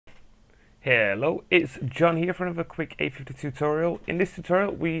Hello, it's John here for another quick 850 tutorial. In this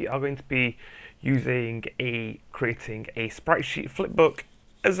tutorial we are going to be creating a sprite sheet flipbook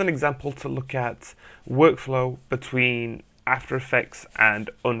as an example to look at workflow between After Effects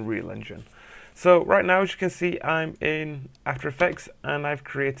and Unreal Engine. So right now, as you can see, I'm in After Effects and I've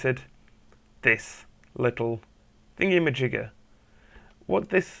created this little thingy-majigger.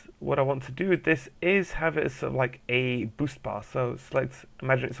 What I want to do with this is have it as sort of like a boost bar. So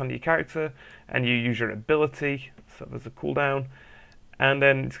imagine it's on your character and you use your ability, so there's a cooldown, and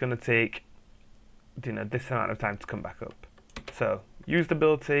then it's going to take this amount of time to come back up. So use the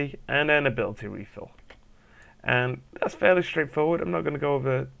ability and then ability refill. And that's fairly straightforward. I'm not going to go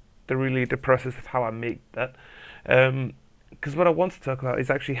over the process of how I make that. Because what I want to talk about is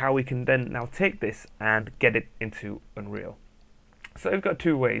actually how we can then now take this and get it into Unreal. So we've got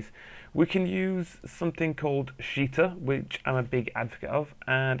two ways. We can use something called Cheetah, which I'm a big advocate of,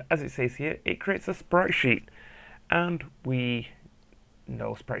 and as it says here, it creates a sprite sheet, and we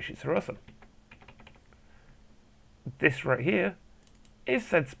know sprite sheets are awesome. This right here is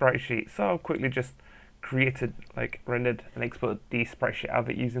said sprite sheet, so I've quickly just rendered and exported the sprite sheet out of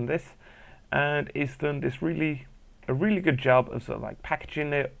it using this, and it's done a really good job of sort of like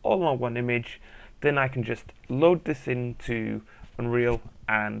packaging it all on one image. Then I can just load this into Unreal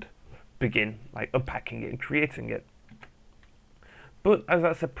and begin unpacking it and creating it. But as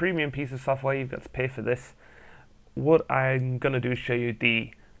that's a premium piece of software, you've got to pay for this. What I'm going to do is show you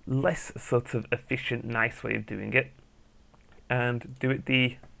the less sort of efficient, nice way of doing it, and do it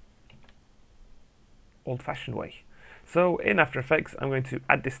the old-fashioned way. So in After Effects, I'm going to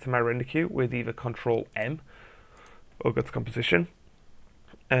add this to my render queue with either Control M or go to Composition,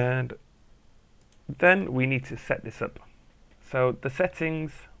 and then we need to set this up. So the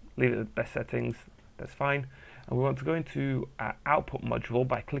settings, leave it at best settings, that's fine. And we want to go into our output module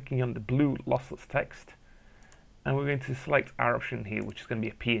by clicking on the blue lossless text. And we're going to select our option here, which is going to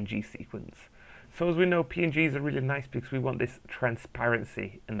be a Png sequence. So as we know, PNGs are really nice because we want this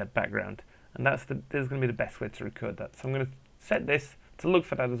transparency in the background. And this is going to be the best way to record that. So I'm going to set this to look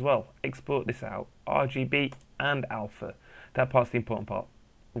for that as well. Export this out, RGB and alpha. That part's the important part.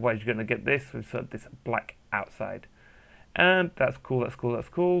 Otherwise you're going to get this with sort of this black outside. And that's cool, that's cool, that's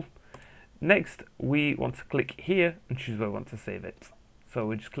cool. Next, we want to click here and choose where we want to save it. So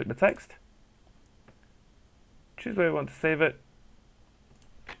we just click the text, choose where we want to save it,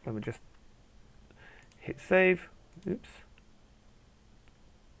 and we just hit save. Oops.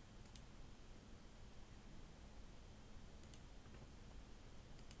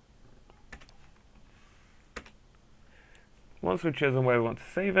 Once we've chosen where we want to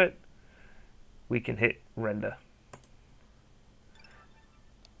save it, we can hit render.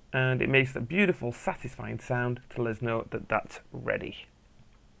 And it makes a beautiful, satisfying sound to let us know that that's ready.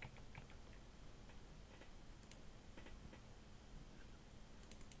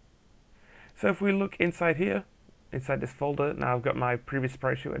 So if we look inside here, inside this folder, now I've got my previous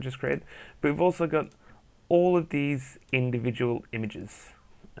sprite sheet I just created, but we've also got all of these individual images.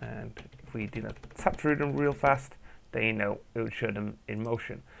 And if we tap through them real fast, then it would show them in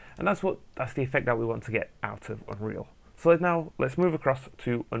motion. And that's the effect that we want to get out of Unreal. So now let's move across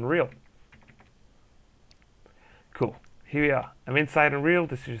to Unreal. Cool, here we are. I'm inside Unreal.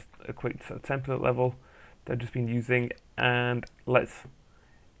 This is just a quick sort of template level that I've just been using, and let's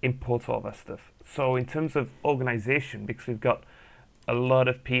import all that stuff. So in terms of organization, because we've got a lot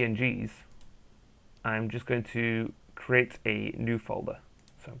of PNGs, I'm just going to create a new folder.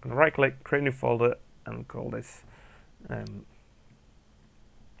 So I'm going to right click, create a new folder, and call this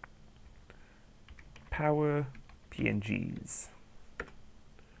Power PNGs,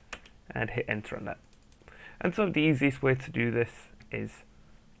 and hit enter on that. And so the easiest way to do this is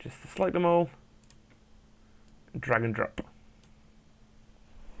just to select them all, drag and drop,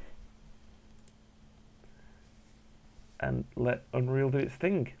 and let Unreal do its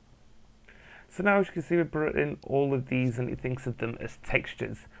thing. So now as you can see, we've brought in all of these and it thinks of them as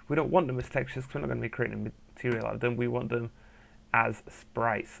textures. We don't want them as textures because we're not going to be creating material out of them. We want them as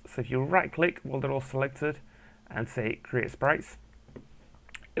sprites. So if you right click while they're all selected and say create sprites,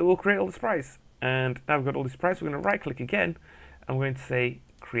 it will create all the sprites. And now we've got all these sprites, we're going to right click again and we're going to say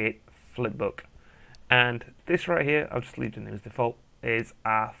create flipbook. And this right here, I'll just leave the name as default, is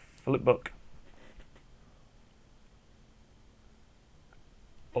our flipbook.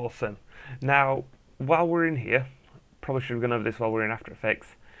 Awesome. Now while we're in here, probably should have gone over this while we're in After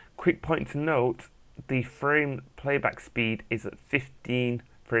Effects, quick point to note, the frame playback speed is at 15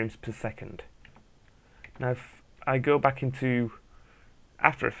 frames per second. Now if I go back into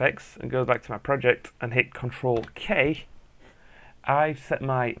After Effects and go back to my project and hit Control K, I've set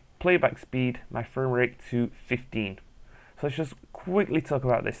my playback speed, my frame rate to 15. So let's just quickly talk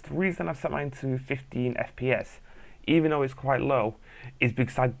about this. The reason I've set mine to 15 FPS, even though it's quite low, is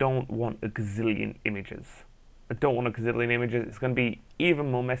because I don't want a gazillion images. I don't want a gazillion images. It's going to be even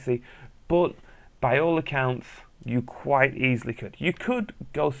more messy, but by all accounts, you quite easily could. You could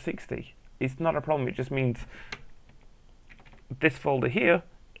go 60. It's not a problem. It just means this folder here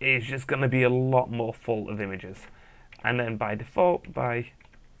is just going to be a lot more full of images. And then by default, by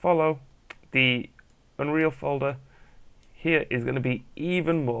follow, the Unreal folder here is going to be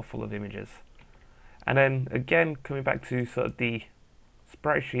even more full of images. And then again, coming back to sort of the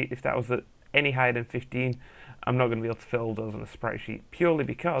sprite sheet, if that was at any higher than 15, I'm not going to be able to fill those on the sprite sheet purely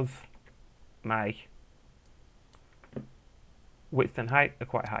because my width and height are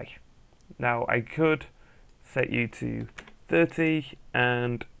quite high. Now I could set you to 30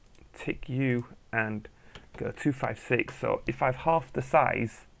 and tick you and go 256. So if I've half the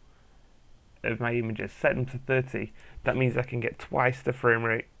size of my images, set them to 30, that means I can get twice the frame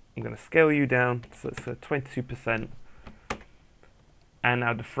rate. I'm going to scale you down, so it's 22%, and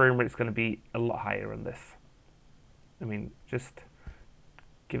now the frame rate is going to be a lot higher on this. I mean, just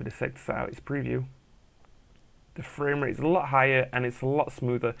give it a sec to set out its preview. The frame rate is a lot higher and it's a lot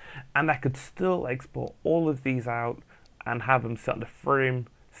smoother, and I could still export all of these out and have them set on the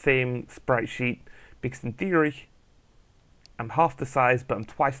same sprite sheet, because in theory, I'm half the size, but I'm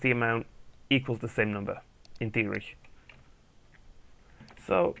twice the amount, equals the same number, in theory.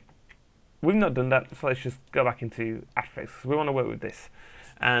 So we've not done that, so let's just go back into After Effects, because we want to work with this.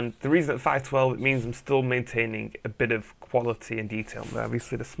 And the reason at 512, it means I'm still maintaining a bit of quality and detail. Now,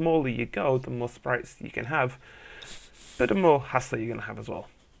 obviously, the smaller you go, the more sprites you can have, but the more hassle you're going to have as well.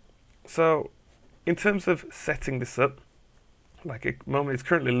 So in terms of setting this up, like a moment, it's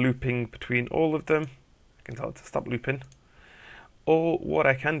currently looping between all of them. I can tell it to stop looping. Or what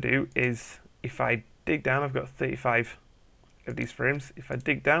I can do is, if I dig down, I've got 35 of these frames. If I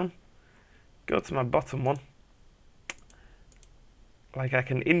dig down, go to my bottom one, like I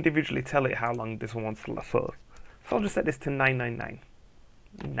can individually tell it how long this one wants to last for. So I'll just set this to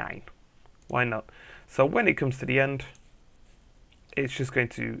 999. Why not? So when it comes to the end, it's just going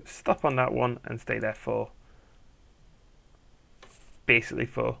to stop on that one and stay there for basically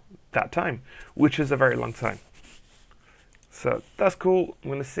for that time, which is a very long time. So that's cool. I'm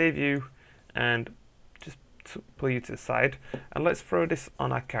going to save you and just pull you to the side, and let's throw this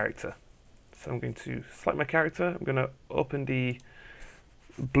on our character. So I'm going to select my character, I'm going to open the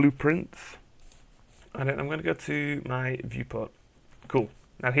blueprints, and then I'm going to go to my viewport. Cool.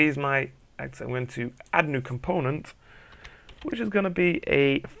 Now here's my actor. I'm going to add a new component, which is going to be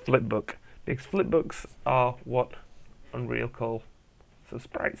a flipbook, because flipbooks are what Unreal call so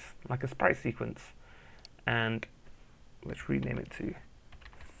sprites, like a sprite sequence. And let's rename it to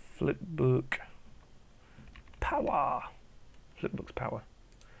flipbook power. Flipbook's power.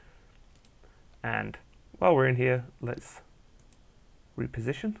 And while we're in here, let's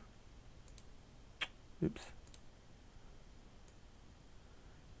reposition. Oops.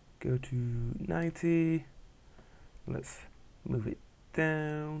 Go to 90. Let's move it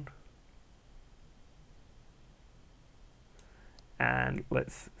down. And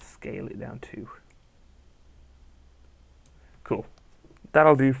let's scale it down too. Cool.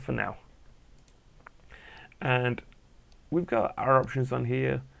 That'll do for now. And we've got our options on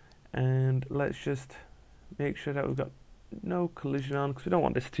here. And let's just make sure that we've got no collision on, because we don't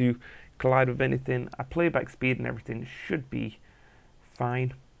want this to collide with anything. Our playback speed and everything should be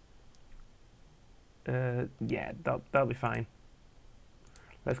fine. Yeah, that'll be fine.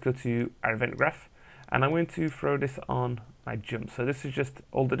 Let's go to our event graph, and I'm going to throw this on my jump. So this is just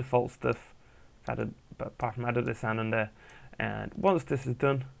all the default stuff, added, but apart from added the sound on there. And once this is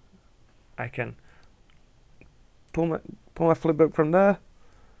done, I can pull my flipbook from there,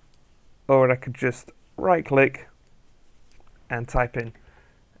 or I could just right click and type in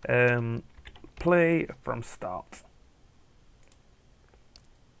play from start.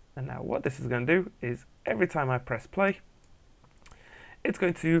 And now what this is going to do is every time I press play, it's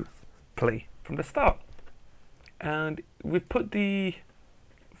going to play from the start. And we've put the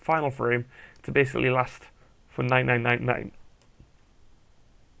final frame to basically last for 9999.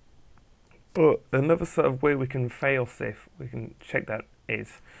 But another sort of way we can fail safe, we can check that,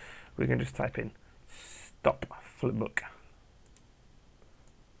 is we can just type in stop flipbook.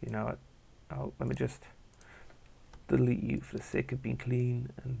 You know what? Let me just delete you for the sake of being clean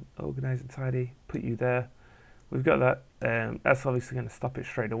and organized and tidy. Put you there. We've got that. That's obviously going to stop it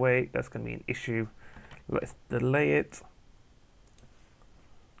straight away. That's going to be an issue. Let's delay it.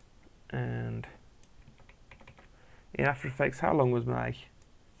 And in After Effects, how long was my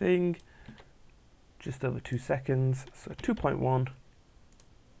thing. Just over 2 seconds, so 2.1.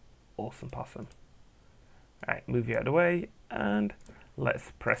 Awesome possum. Alright, move you out of the way, and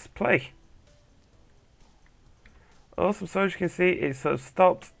let's press play. Awesome, so as you can see, it sort of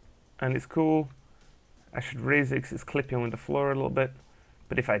stopped, and it's cool. I should raise it because it's clipping with the floor a little bit.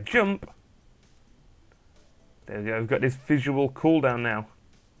 But if I jump, there we go, I've got this visual cooldown now.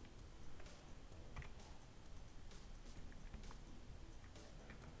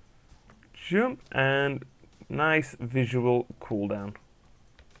 Jump, and nice visual cooldown.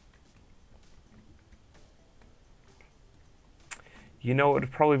 You know what would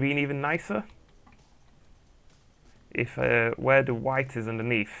have probably been even nicer? If where the white is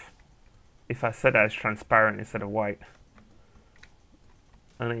underneath, if I said that it's transparent instead of white.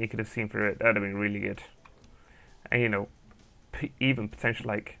 And then you could have seen through it. That would have been really good. And you know, even potentially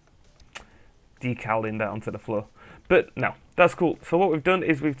like decaling that onto the floor. But no, that's cool. So what we've done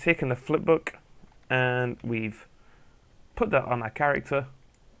is we've taken the flipbook and we've put that on our character.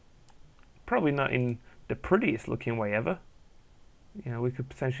 Probably not in the prettiest looking way ever. You know, we could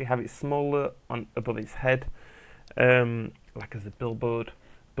potentially have it smaller on above its head, like as a billboard.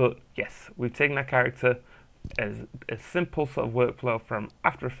 But yes, we've taken our character as a simple sort of workflow from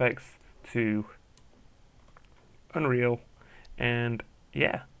After Effects to Unreal, and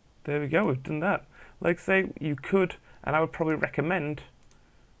yeah, there we go, we've done that. Like I say, you could, and I would probably recommend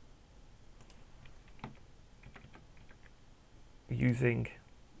using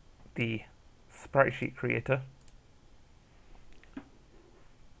the sprite sheet creator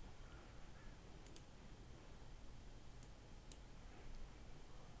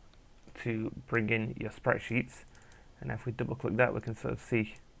to bring in your sprite sheets. And if we double click that, we can sort of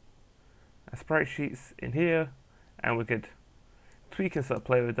see our sprite sheets in here, and we could tweak and sort of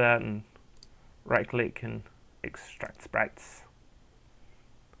play with that and right click and extract sprites,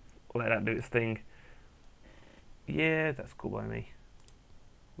 let that do its thing. Yeah, that's cool by me.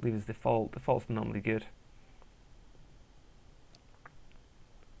 Leave as default. Default's normally good.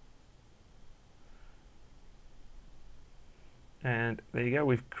 And there you go,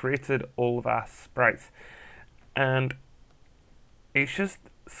 we've created all of our sprites, and it's just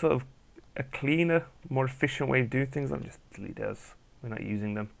sort of a cleaner, more efficient way of doing things. I'll just delete those, we're not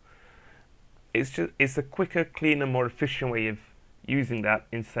using them. It's a quicker, cleaner, more efficient way of using that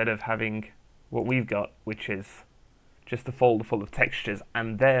instead of having what we've got, which is just a folder full of textures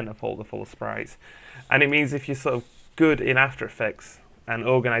and then a folder full of sprites. And it means if you're sort of good in After Effects and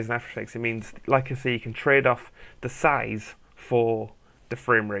organized in After Effects, it means, like I say, you can trade off the size for the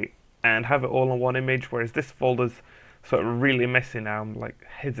frame rate and have it all on one image, whereas this folder's sort of really messy now. I'm like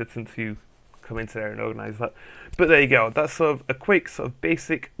hesitant to come into there and organize that. But there you go, that's sort of a quick sort of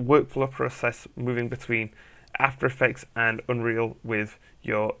basic workflow process moving between After Effects and Unreal with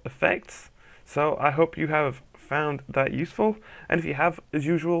your effects. So I hope you have found that useful, and if you have, as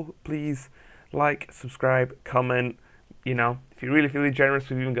usual, please like, subscribe, comment. You know, if you're really feeling generous,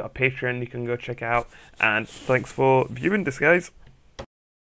 we've even got a Patreon you can go check out. And thanks for viewing this, guys.